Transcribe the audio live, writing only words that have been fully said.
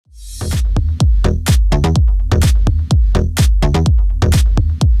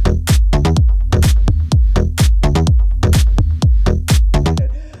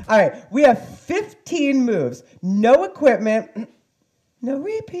All right, we have 15 moves. No equipment, no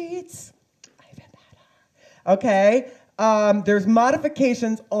repeats. Okay, there's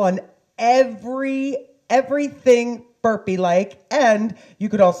modifications on everything burpee-like, and you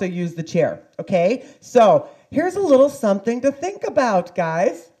could also use the chair, okay? So here's a little something to think about,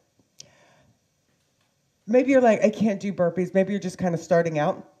 guys. Maybe you're like, I can't do burpees. Maybe you're just kind of starting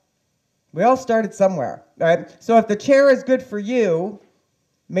out. We all started somewhere, all right? So if the chair is good for you,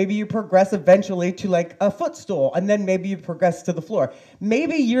 maybe you progress eventually to like a footstool, and then maybe you progress to the floor.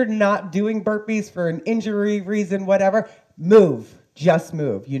 Maybe you're not doing burpees for an injury reason, whatever. Move, just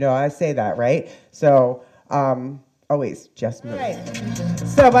move. You know, I say that, right? So always just move. Right.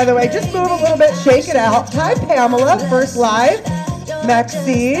 So by the way, just move a little bit, shake it out. Hi, Pamela, first live.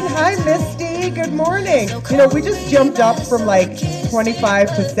 Maxine, hi, Misty, good morning. You know, we just jumped up from like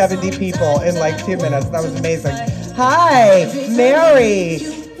 25 to 70 people in like 2 minutes. That was amazing. Hi, Mary.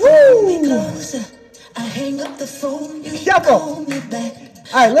 Woo! Shuffle.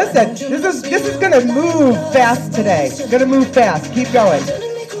 All right, listen. This is gonna move fast today. Gonna move fast. Keep going.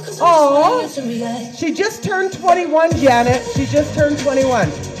 Oh, she just turned 21, Janet. She just turned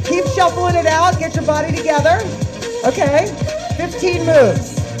 21. Keep shuffling it out. Get your body together. Okay. 15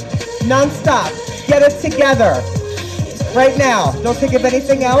 moves. Non-stop. Get it together. Right now. Don't think of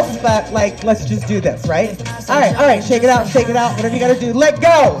anything else, but like, let's just do this, right? All right. Shake it out, whatever you gotta do. Let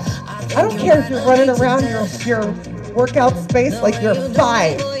go. I don't care if you're running around your workout space like you're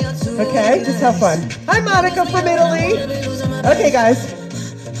 5. Okay? Just have fun. Hi, Monica from Italy. Okay, guys.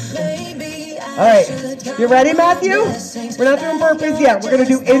 All right. You ready, Matthew? We're not doing burpees yet. We're gonna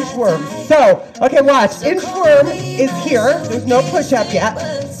do inchworm. So, okay, watch. Inchworm is here. There's no push-up yet.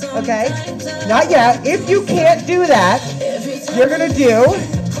 Okay? Not yet. If you can't do that, you're gonna do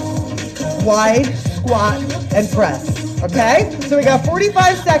wide, squat, and press. Okay? So we got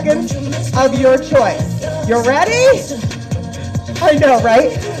 45 seconds of your choice. You ready? I know,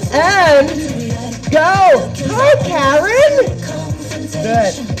 right? And go. Hi, Karen.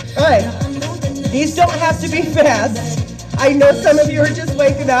 Good. All right. These don't have to be fast. I know some of you are just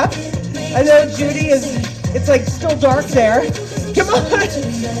waking up. I know Judy it's like still dark there. Come on.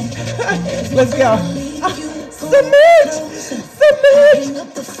 Let's go. Submit.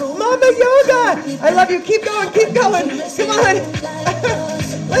 Mama yoga. I love you. Keep going. Come on.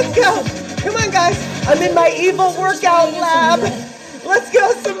 Let's go. Come on, guys. I'm in my evil workout lab. Let's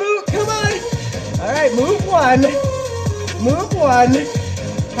go, Samut. Come on. All right, move one.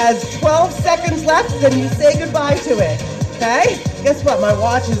 Has 12 seconds left, then you say goodbye to it. Okay? Guess what? My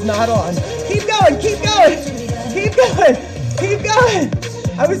watch is not on. Keep going.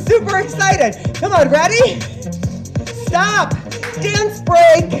 I was super excited. Come on, ready? Stop. Dance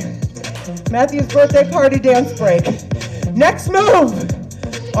break. Matthew's birthday party dance break. Next move.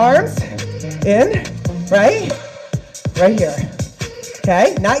 Arms in, right here.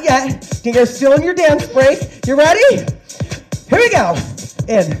 Okay, not yet. You're still in your dance break. You ready? Here we go.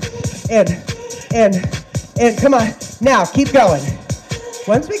 In. Come on. Now, keep going.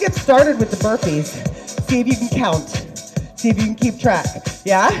 Once we get started with the burpees, see if you can count. See if you can keep track.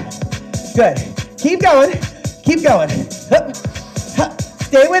 Yeah? Good. Keep going. Hup.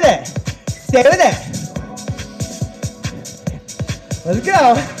 Stay with it. Let's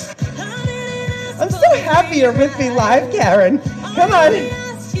go. I'm so happy you're with me live, Karen. Come on.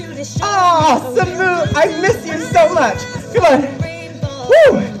 Oh, Samu, I miss you so much. Come on.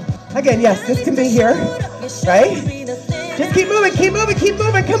 Woo. Again, yes, this can be here, right? Just keep moving.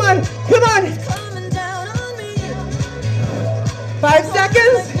 Come on. 5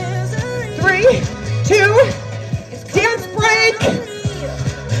 seconds. 3, 2, dance break.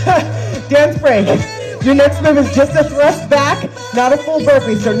 Dance break. Your next move is just a thrust back, not a full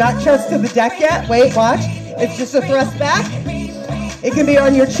burpee. So not chest to the deck yet. Wait, watch. It's just a thrust back. It can be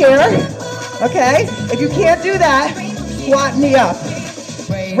on your chair. Okay? If you can't do that, squat knee up.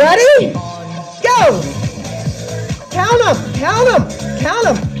 Ready? Go! Count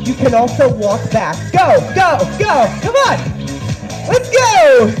them. You can also walk back. Go. Come on. Let's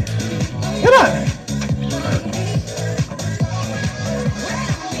go. Come on.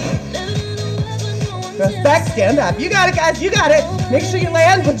 Thrust back, stand up. You got it, guys. You got it. Make sure you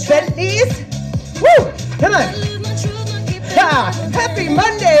land with bent knees. Woo! Come on. Ha! Happy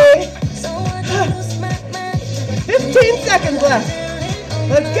Monday. 15 seconds left.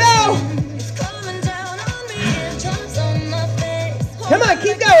 Let's go. Come on,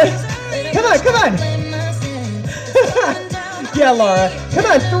 keep going. Come on. Yeah, Laura. Come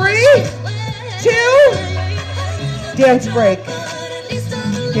on, 3, 2. Dance break.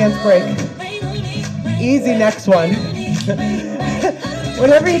 Easy next one.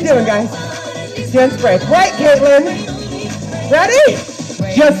 Whatever you're doing, guys. Dance break. Right, Caitlin. Ready?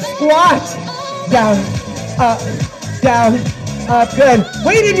 Just squat. Down, up, good.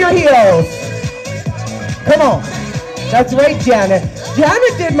 Weight in your heels. Come on. That's right, Janet.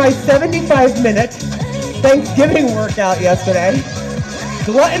 Janet did my 75-minute Thanksgiving workout yesterday.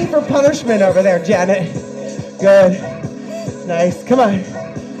 Glutton for punishment over there, Janet. Good. Nice. Come on.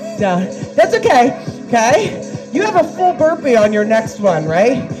 Down. That's okay. Okay? You have a full burpee on your next one,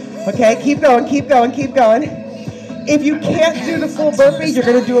 right? Okay, keep going, keep going, keep going. If you can't do the full burpee, you're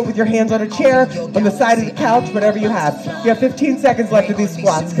going to do it with your hands on a chair, on the side of the couch, whatever you have. You have 15 seconds left of these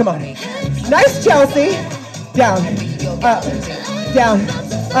squats. Come on. Nice, Chelsea. Down, up,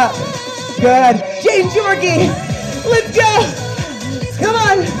 good. Jane Jorgie, let's go. Come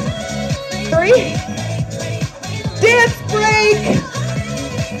on. 3. Dance break.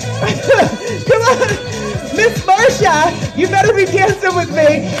 Come on. Miss Marsha, you better be dancing with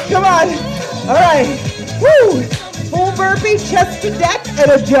me. Come on. All right. Woo. Full burpee, chest to deck,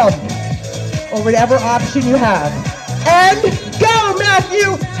 and a jump. Or whatever option you have. And go,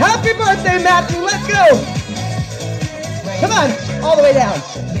 Matthew. Happy birthday, Matthew. Let's go. Come on. All the way down.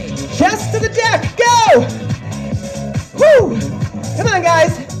 Chest to the deck. Go. Woo. Come on,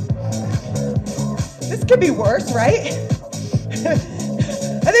 guys. This could be worse, right?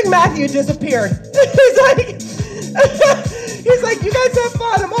 I think Matthew disappeared. He's like, you guys have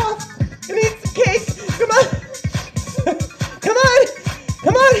fun. I'm off. Gonna eat some cake. Come on. Come on.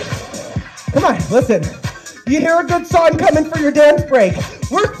 Come on. Come on. Listen. You hear a good song coming for your dance break.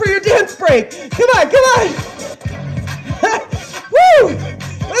 Work for your dance break. Come on. Come on. Woo.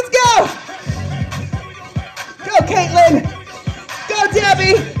 Let's go. Go, Caitlin. Go,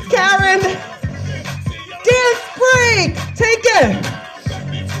 Debbie. Karen. Dance break. Take it.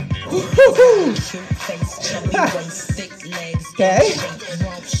 Okay.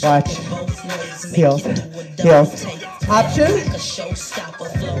 Watch. Heels. Heels. Option.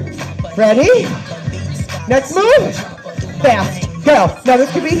 Ready? Next move. Fast. Go. Now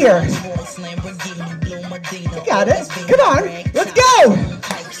this could be here. You got it. Come on. Let's go.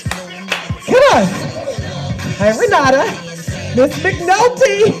 Come on. Hi, Renata. Miss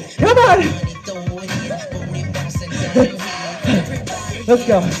McNulty. Come on. Let's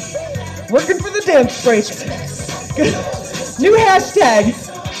go. Working for the dance breaks. New hashtag.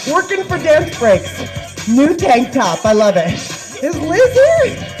 Working for dance breaks. New tank top. I love it. Is Liz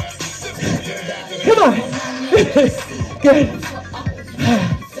here? Come on. Good.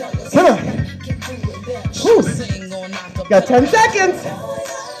 Come on. Whew. Got 10 seconds.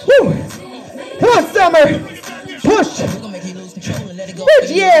 Whew. Come on, Summer. Push. Good,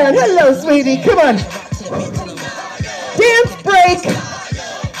 yeah. Hello, sweetie. Come on. Dance break.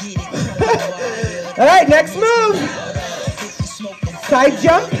 All right, next move. Side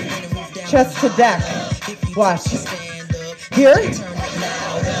jump, chest to deck. Watch. Here.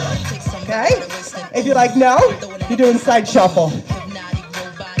 Okay. If you're like, no, you're doing side shuffle.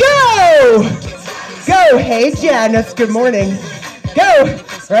 Go! Go. Hey, Janice. Good morning. Go.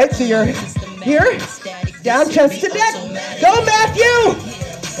 All right, so you're here. Down, chest to deck. Go, Matthew.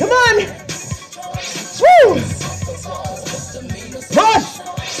 Come on. Woo! Push!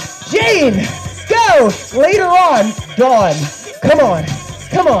 Jane! Go! Later on, Dawn. Come on.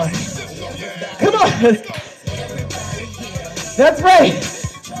 Come on. Come on. That's right.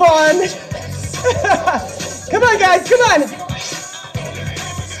 Fun. Come on, guys. Come on.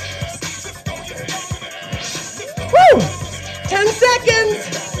 Woo! 10 seconds.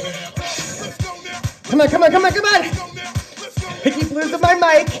 Come on, come on, come on, come on. I keep losing my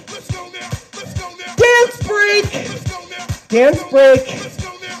mic. Dance break. Dance break.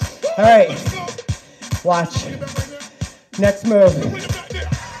 All right. Watch. Next move.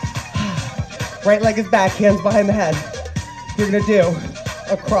 Right leg is back, hands behind the head. You're gonna do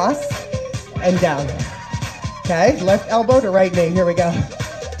across and down. Okay, left elbow to right knee. Here we go.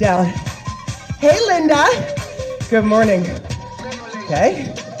 Down. Hey, Linda. Good morning.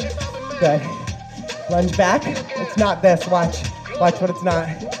 Okay. Good. Lunge back. It's not this. Watch. Watch what it's not.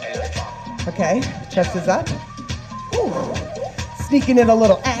 Okay. Chest is up. Ooh. Sneaking in a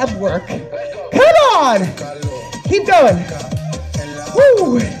little ab work. Come on. Keep going.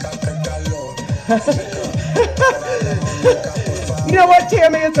 Woo. You know what,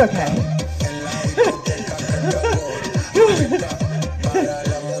 Tammy? It's okay.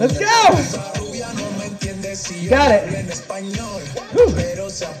 Let's go. Got it. Whew.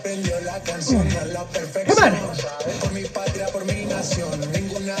 Come on.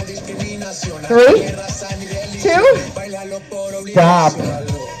 3, 2, stop.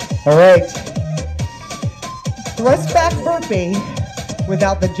 All right. Thrust back burpee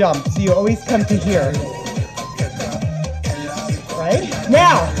without the jump. So you always come to here. Right?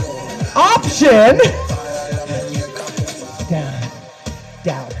 Now, option. Down,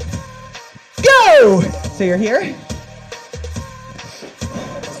 down. Go! So you're here.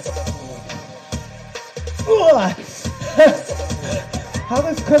 How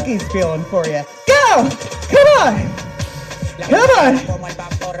those cookies feeling for you? Go! Come on! Come on!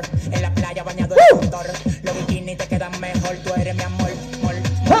 Woo!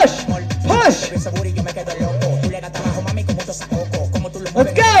 Push! Push!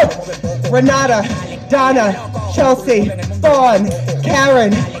 Let's go! Renata, Donna, Chelsea, Fawn,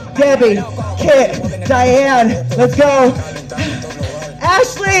 Karen, Debbie, Kit, Diane. Let's go!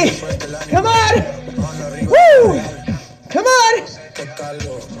 Ashley! Come on! Woo! Come on!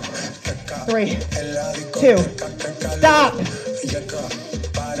 3, 2, stop!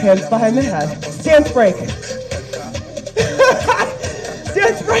 Hands behind the head. Dance break.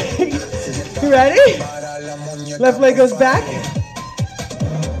 Dance break. You ready? Left leg goes back.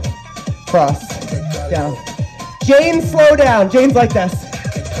 Cross. Down. Jane, slow down. Jane's like this.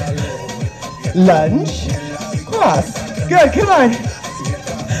 Lunge. Cross. Good, come on.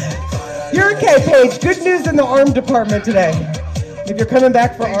 You're okay, Paige. Good news in the arm department today. If you're coming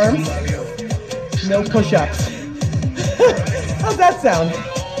back for arms, no push-ups. How's that sound?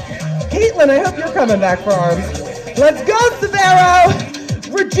 Caitlin, I hope you're coming back for arms. Let's go, Severo!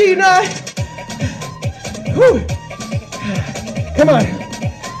 Regina! Whew. Come on.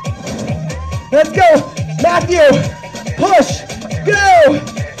 Let's go. Matthew, push, go.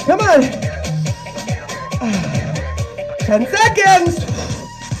 Come on. 10 seconds.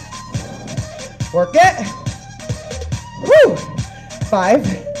 Work it. Woo. 5.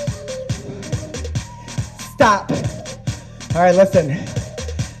 Stop. All right, listen.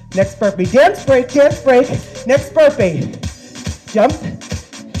 Next burpee. Dance break, dance break. Next burpee. Jump,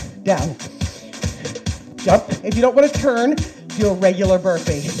 down. Jump. If you don't want to turn, do a regular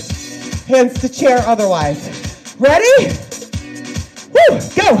burpee. Hands to chair otherwise. Ready? Woo,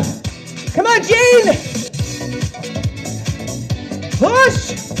 go. Come on, Jane.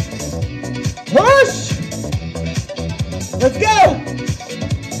 Push. Push. Let's go.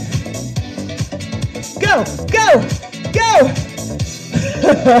 Go, go, go.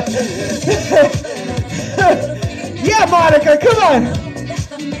 Yeah, Monica, come on.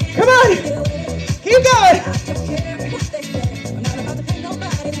 Come on. Keep going.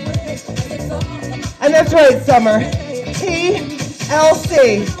 And that's right, Summer.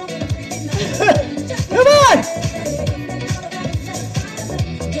 TLC. Come on.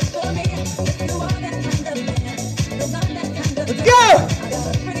 Let's go.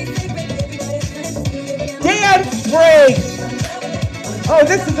 Dance break. Oh,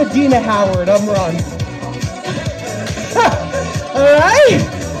 this is Adina Howard. I'm wrong. All right.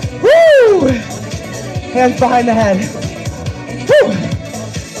 Woo. Hands behind the head. Woo.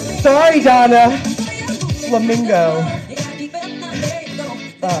 Sorry, Donna. Flamingo.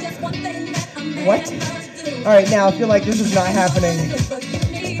 What? All right, now I feel like this is not happening.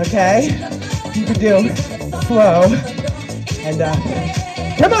 Okay? You can do slow. And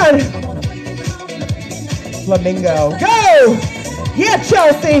come on. Flamingo. Go! Yeah,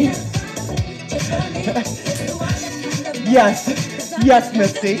 Chelsea. Yes. Yes,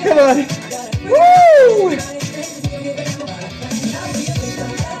 Misty. Come on. Woo!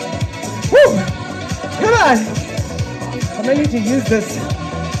 Woo! Come on. I'm gonna need to use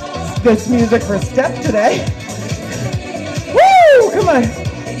this music for step today. Woo! Come on.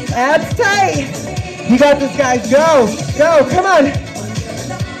 Abs tight. You got this, guys. Go. Go. Come on.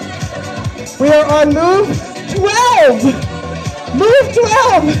 We are on move 12. Move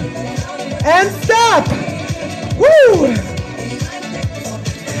 12. And stop. Woo!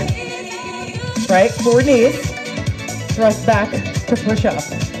 Right, 4 knees. Thrust back to push up.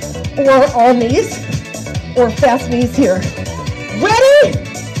 Or all knees. Or fast knees here. Ready?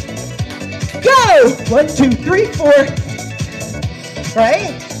 Go! 1, 2, 3, 4.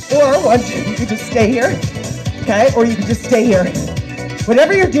 Right? Or 1, 2, you can just stay here. Okay? Or you can just stay here.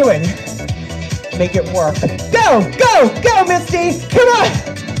 Whatever you're doing, make it work. Go! Go! Go, Misty! Come on!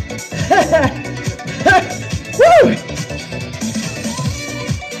 Woo!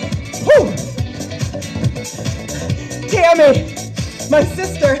 Woo! Tammy! My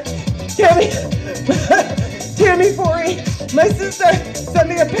sister! Tammy Forey! My sister sent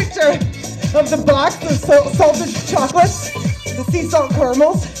me a picture of the box of salted chocolates, the sea salt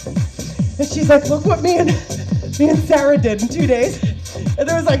caramels. And she's like, look what me and Sarah did in 2 days. And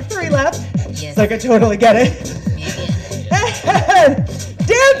there was like 3 left. Yes. It's like, I totally get it. And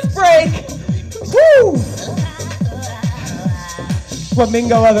dance break. Woo!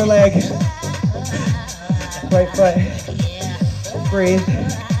 Flamingo other leg. Right foot. Breathe.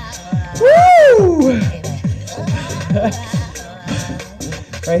 Woo!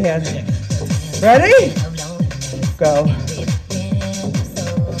 Right hand. Ready? Go.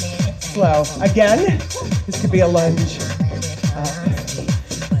 Slow. Again. This could be a lunge.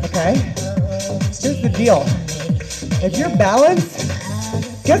 Okay. Here's the deal. If you're balanced,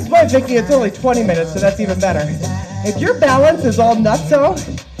 guess what, Vicky? It's only 20 minutes, so that's even better. If your balance is all nutso,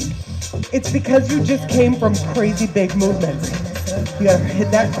 it's because you just came from crazy big movements. You gotta hit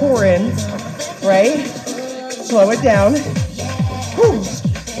that core in, right? Slow it down. Whew.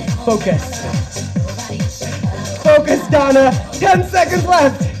 Focus. Focus, Donna. 10 seconds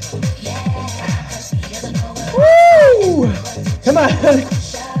left. Woo! Come on.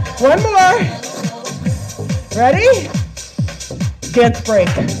 One more. Ready? Dance break.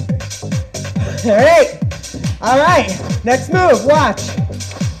 All right. All right. Next move. Watch.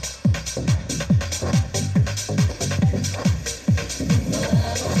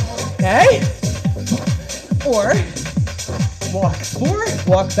 Okay. Or walk forward,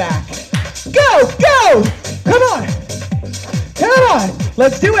 walk back. Go, go! Come on. Come on.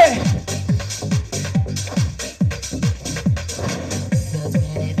 Let's do it.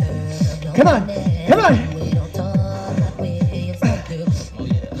 Come on. Come on.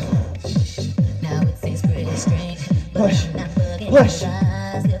 Push. Push.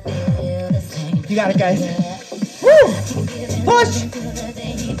 You got it, guys. Woo! Push.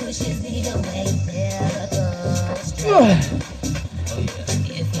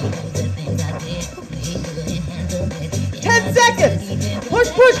 10 seconds. Push,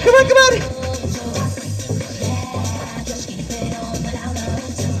 push. Come on, come on.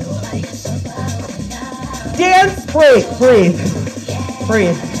 Dance, break, breathe.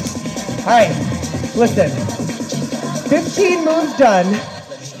 Breathe. All right, listen. 15 moves done.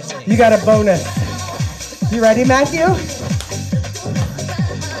 You got a bonus. You ready, Matthew?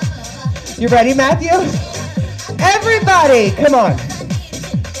 You ready, Matthew? Everybody, come on.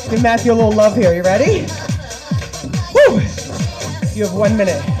 Give Matthew a little love here. You ready? Woo! You have 1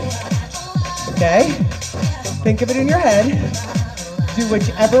 minute. Okay? Think of it in your head. Do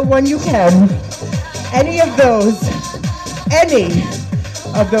whichever one you can. Any of those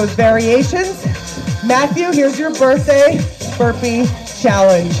variations. Matthew, here's your birthday burpee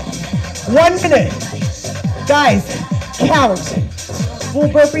challenge. 1 minute. Guys, count. Full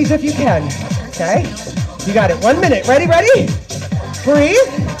burpees if you can. Okay? You got it. 1 minute. Ready, ready? Breathe.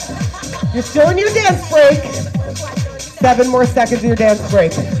 You're still in your dance break. 7 more seconds of your dance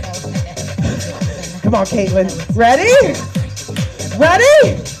break. Come on, Caitlin. Ready?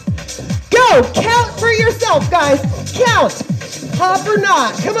 Ready? Go. Count for yourself, guys. Count. Hop or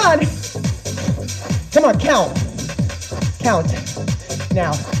not. Come on. Come on, count. Count.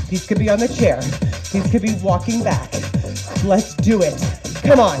 Now, these could be on the chair. These could be walking back. Let's do it.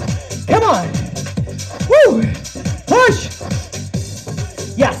 Come on. Come on. Woo. Push.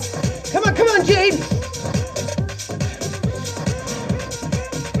 Yes. Come on, Jade.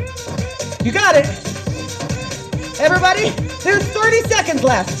 You got it. Everybody, there's 30 seconds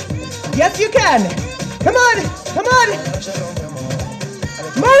left. Yes, you can. Come on. Come on.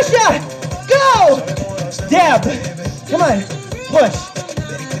 Marsha, go. Deb, come on. Push.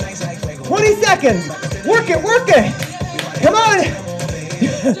 20 seconds. Work it, work it. Come on.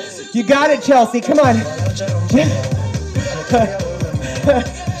 You got it, Chelsea. Come on.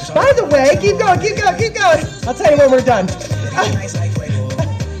 By the way, keep going, keep going, keep going. I'll tell you when we're done.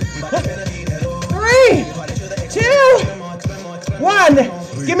 3, 2,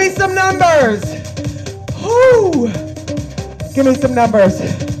 1. Give me some numbers. Whoo. Give me some numbers.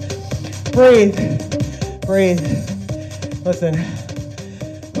 Breathe. Breathe. Listen.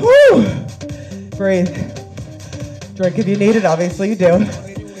 Whoo. Breathe. Drink if you need it. Obviously you do.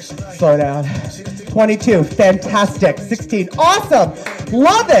 Slow down. 22. Fantastic. 16. Awesome.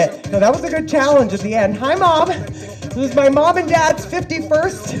 Love it. No, that was a good challenge at the end. Hi, Mom. This was my mom and dad's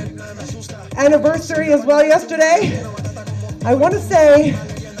 51st anniversary as well yesterday. I want to say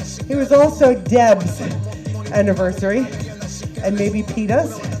it was also Deb's anniversary and maybe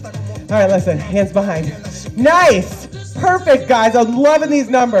Peta's. All right, listen. Hands behind. Nice. Perfect, guys. I'm loving these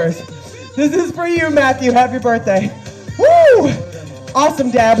numbers. This is for you, Matthew. Happy birthday. Woo!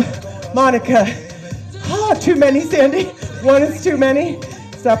 Awesome, Deb. Monica. Oh, too many, Sandy. One is too many.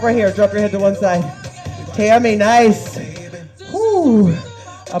 Stop right here. Drop your head to one side. Tammy, nice. Woo!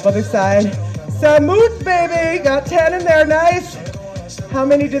 Up other side. Samoot, baby. Got 10 in there. Nice. How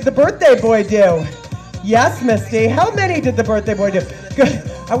many did the birthday boy do? Yes, Misty. How many did the birthday boy do? Good.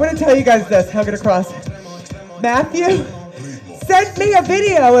 I want to tell you guys this. I'm going to cross. Matthew, sent me a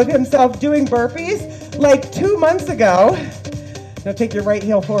video of himself doing burpees like 2 months ago. Now take your right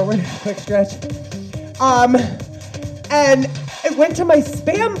heel forward, quick stretch. And it went to my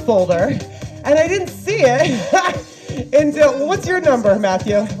spam folder, and I didn't see it until, what's your number,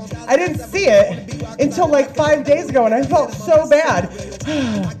 Matthew? I didn't see it until like 5 days ago, and I felt so bad.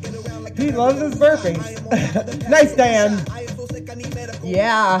 He loves his burpees. Nice, Diane.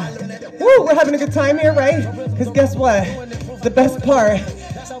 Yeah. Woo, we're having a good time here, right? Because guess what? The best part.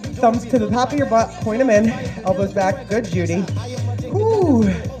 Thumbs to the top of your butt, point them in, elbows back. Good, Judy. Woo.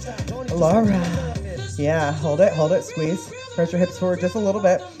 Laura. Yeah, hold it, squeeze. Press your hips forward just a little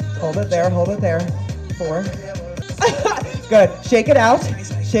bit. Hold it there, 4. Good, shake it out.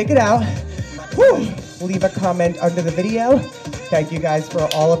 Woo. Leave a comment under the video. Thank you guys for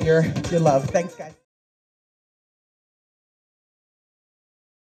all of your love. Thanks, guys.